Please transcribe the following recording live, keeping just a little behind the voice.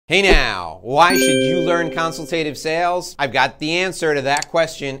Hey now, why should you learn consultative sales? I've got the answer to that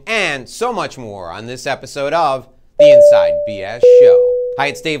question and so much more on this episode of the Inside BS Show. Hi,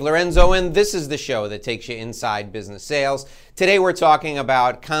 it's Dave Lorenzo, and this is the show that takes you inside business sales. Today we're talking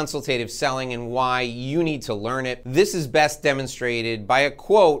about consultative selling and why you need to learn it. This is best demonstrated by a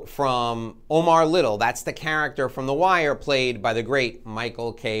quote from Omar Little. That's the character from The Wire played by the great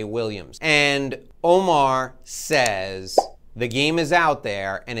Michael K. Williams. And Omar says, "The game is out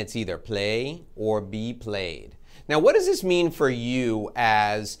there and it's either play or be played." Now, what does this mean for you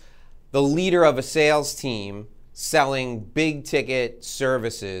as the leader of a sales team selling big ticket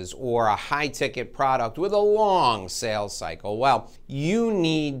services or a high ticket product with a long sales cycle? Well, you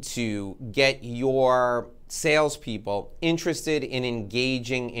need to get your salespeople interested in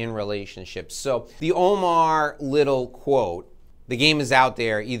engaging in relationships. So the Omar Little quote, "The game is out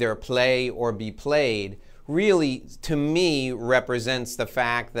there, either play or be played," really, to me, represents the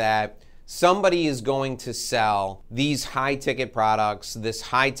fact that somebody is going to sell these high-ticket products, this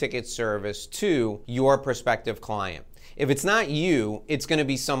high-ticket service to your prospective client. If it's not you, it's going to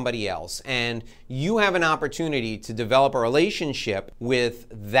be somebody else. And you have an opportunity to develop a relationship with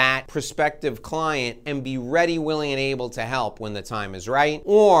that prospective client and be ready, willing, and able to help when the time is right.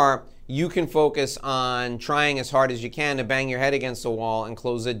 Or you can focus on trying as hard as you can to bang your head against the wall and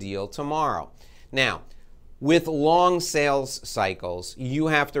close a deal tomorrow. Now, with long sales cycles, you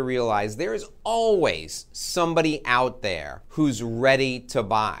have to realize there is always somebody out there who's ready to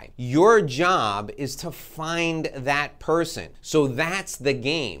buy. Your job is to find that person. So that's the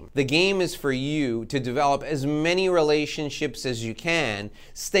game. The game is for you to develop as many relationships as you can,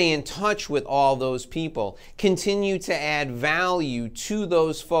 stay in touch with all those people, continue to add value to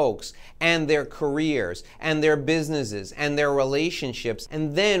those folks and their careers and their businesses and their relationships.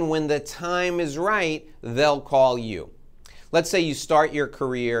 And then when the time is right, they'll call you. Let's say you start your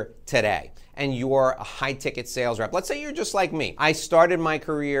career today and you're a high-ticket sales rep. Let's say you're just like me. I started my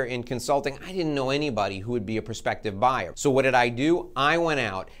career in consulting. I didn't know anybody who would be a prospective buyer. So what did I do? I went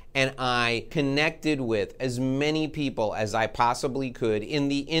out and I connected with as many people as I possibly could in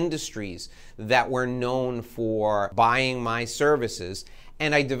the industries that were known for buying my services,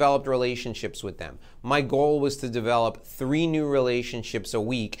 and I developed relationships with them. My goal was to develop 3 new relationships a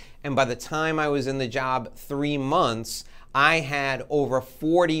week, and by the time I was in the job 3 months, I had over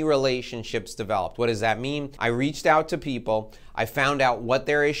 40 relationships developed. What does that mean? I reached out to people, I found out what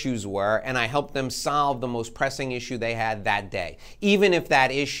their issues were, and I helped them solve the most pressing issue they had that day. Even if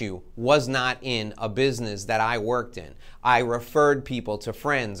that issue was not in a business that I worked in. I referred people to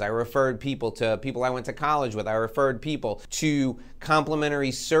friends, I referred people to people I went to college with, I referred people to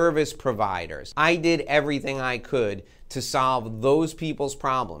complimentary service providers. I did everything I could to solve those people's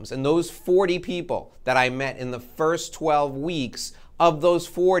problems. And those 40 people that I met in the first 12 weeks, of those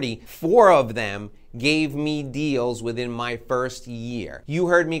 40, 4 of them gave me deals within my first year. You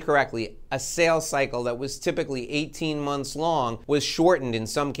heard me correctly. A sales cycle that was typically 18 months long was shortened in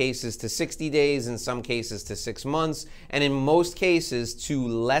some cases to 60 days, in some cases to 6 months, and in most cases to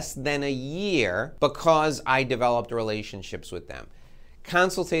less than a year because I developed relationships with them.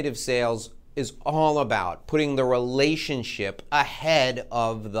 Consultative sales is all about putting the relationship ahead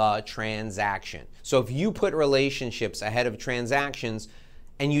of the transaction. So if you put relationships ahead of transactions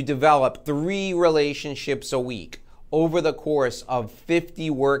and you develop 3 relationships a week over the course of 50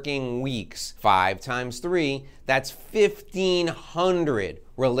 working weeks, 5 times 3, that's 1,500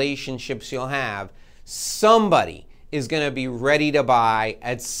 relationships you'll have. Somebody is going to be ready to buy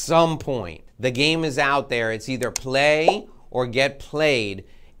at some point. The game is out there. It's either play or get played.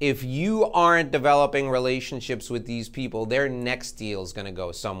 If you aren't developing relationships with these people, their next deal is going to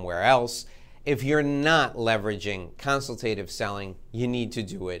go somewhere else. If you're not leveraging consultative selling, you need to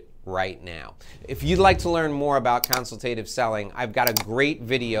do it right now. If you'd like to learn more about consultative selling, I've got a great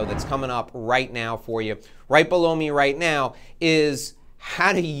video that's coming up right now for you. Right below me right now is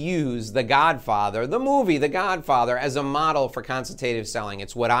how to use The Godfather, the movie The Godfather, as a model for consultative selling.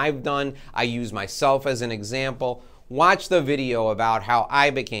 It's what I've done. I use myself as an example. Watch the video about how I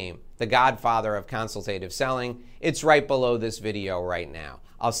became the godfather of consultative selling. It's right below this video right now.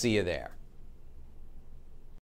 I'll see you there.